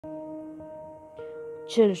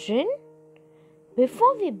Children,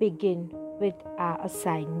 before we begin with our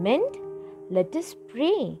assignment, let us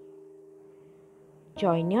pray.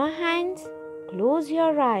 Join your hands, close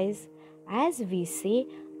your eyes as we say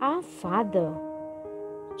our Father.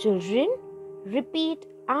 Children, repeat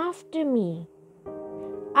after me.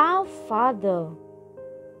 Our Father,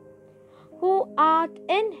 who art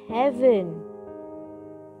in heaven,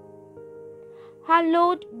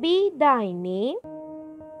 hallowed be thy name.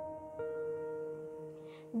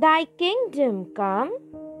 Thy kingdom come,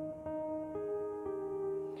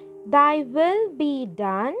 thy will be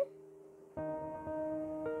done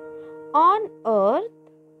on earth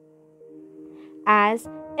as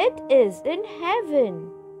it is in heaven.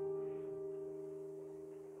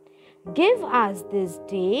 Give us this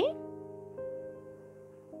day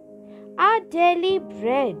our daily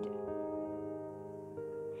bread,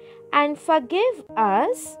 and forgive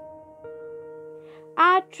us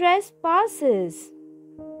our trespasses,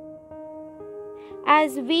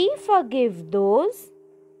 as we forgive those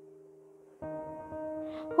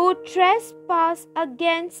who trespass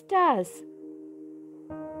against us.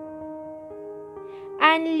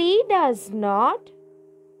 And lead us not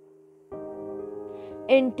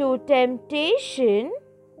into temptation,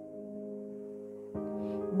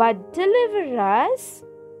 but deliver us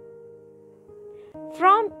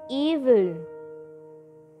from evil.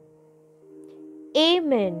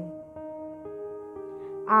 Amen.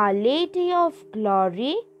 Our Lady of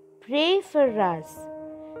Glory, pray for us.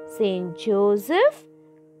 Saint Joseph,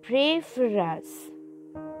 pray for us.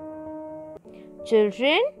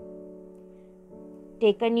 Children,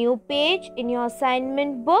 take a new page in your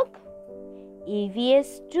assignment book.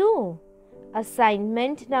 EVS 2,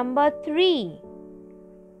 assignment number 3.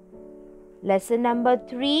 Lesson number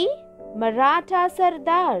 3, Maratha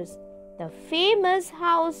Sardars, the famous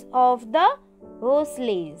house of the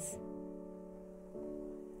Bhonsales.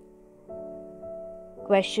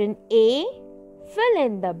 Question A, fill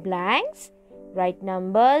in the blanks. Write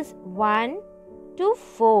numbers 1 to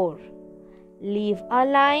 4. Leave a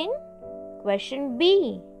line. Question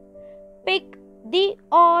B, pick the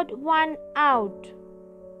odd one out.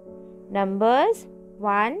 Numbers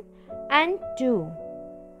 1 and 2.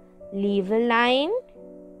 Leave a line.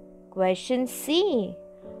 Question C,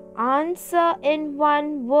 answer in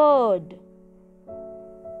one word.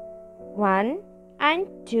 1 and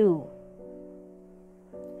 2.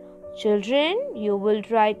 Children, you will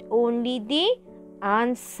write only the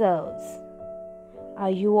answers. Are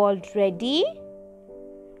you all ready?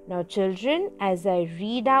 Now children, as I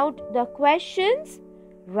read out the questions,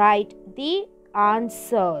 write the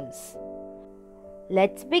answers.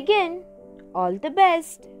 Let's begin. All the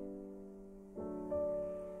best.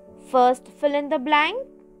 First, fill in the blank.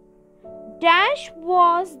 Dash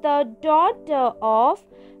was the daughter of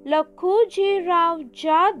Lakhuji Rao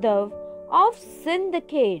Jadhav of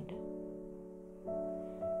Syndicate.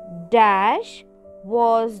 Dash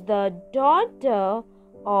was the daughter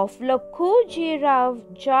of Lakhuji Rao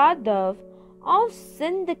Jadhav of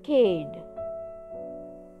Syndicate.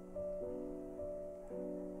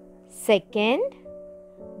 Second,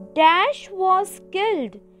 Dash was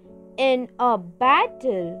killed in a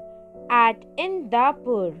battle at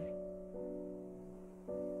Indapur.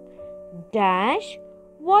 Dash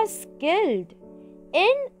was killed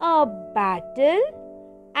in a battle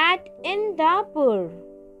at Indapur.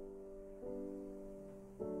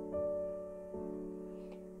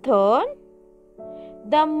 Third,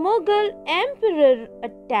 the Mughal emperor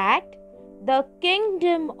attacked the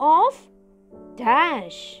kingdom of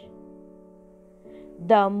Dash.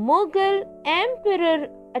 The Mughal emperor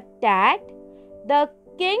attacked the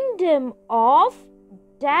kingdom of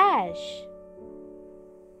Dash.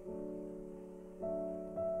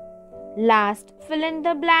 Last, fill in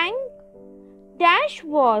the blank. Dash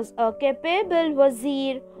was a capable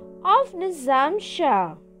wazir of Nizam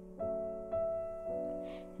Shah.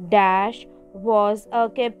 Dash was a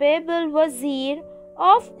capable wazir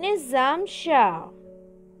of Nizam Shah.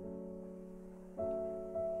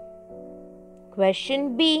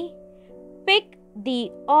 Question B, pick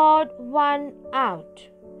the odd one out.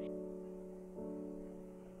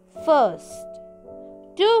 First,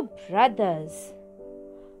 two brothers,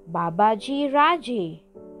 Babaji Raje,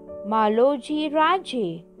 Maloji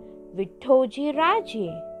Raje, Vithoji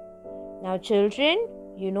Raje. Now children,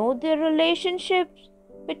 you know the relationships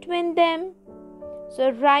between them.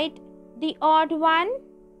 So write the odd one.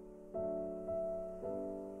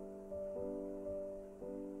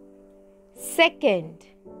 Second,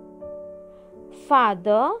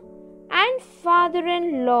 father and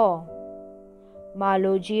father-in-law,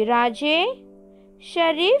 Maloji Raje,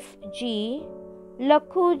 Sharif Ji,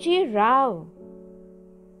 Lakhuji Rao.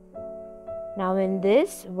 Now in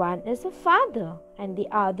this, one is a father and the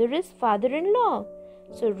other is father-in-law.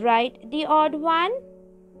 So write the odd one.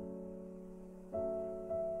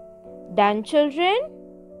 Done, children?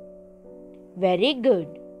 Very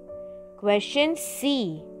good. Question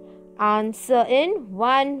C. Answer in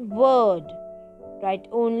one word. Write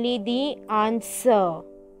only the answer.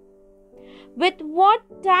 With what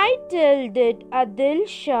title did Adil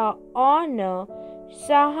Shah honor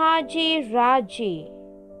Shahaji Raje?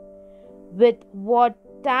 With what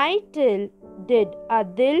title did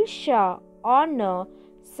Adil Shah honor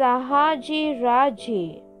Shahaji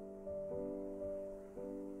Raje?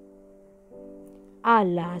 Our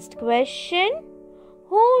last question.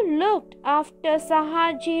 Who looked after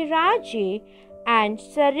Shahaji Raje and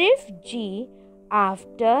Sharif Ji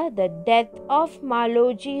after the death of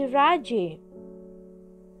Maloji Raje?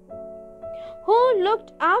 Who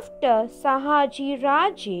looked after Shahaji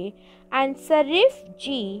Raje and Sharif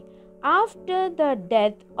Ji after the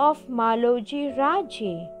death of Maloji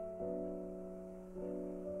Raje?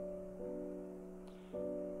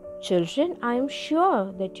 Children, I am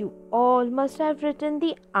sure that you all must have written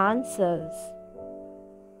the answers.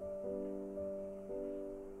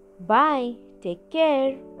 Bye. Take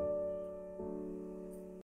care.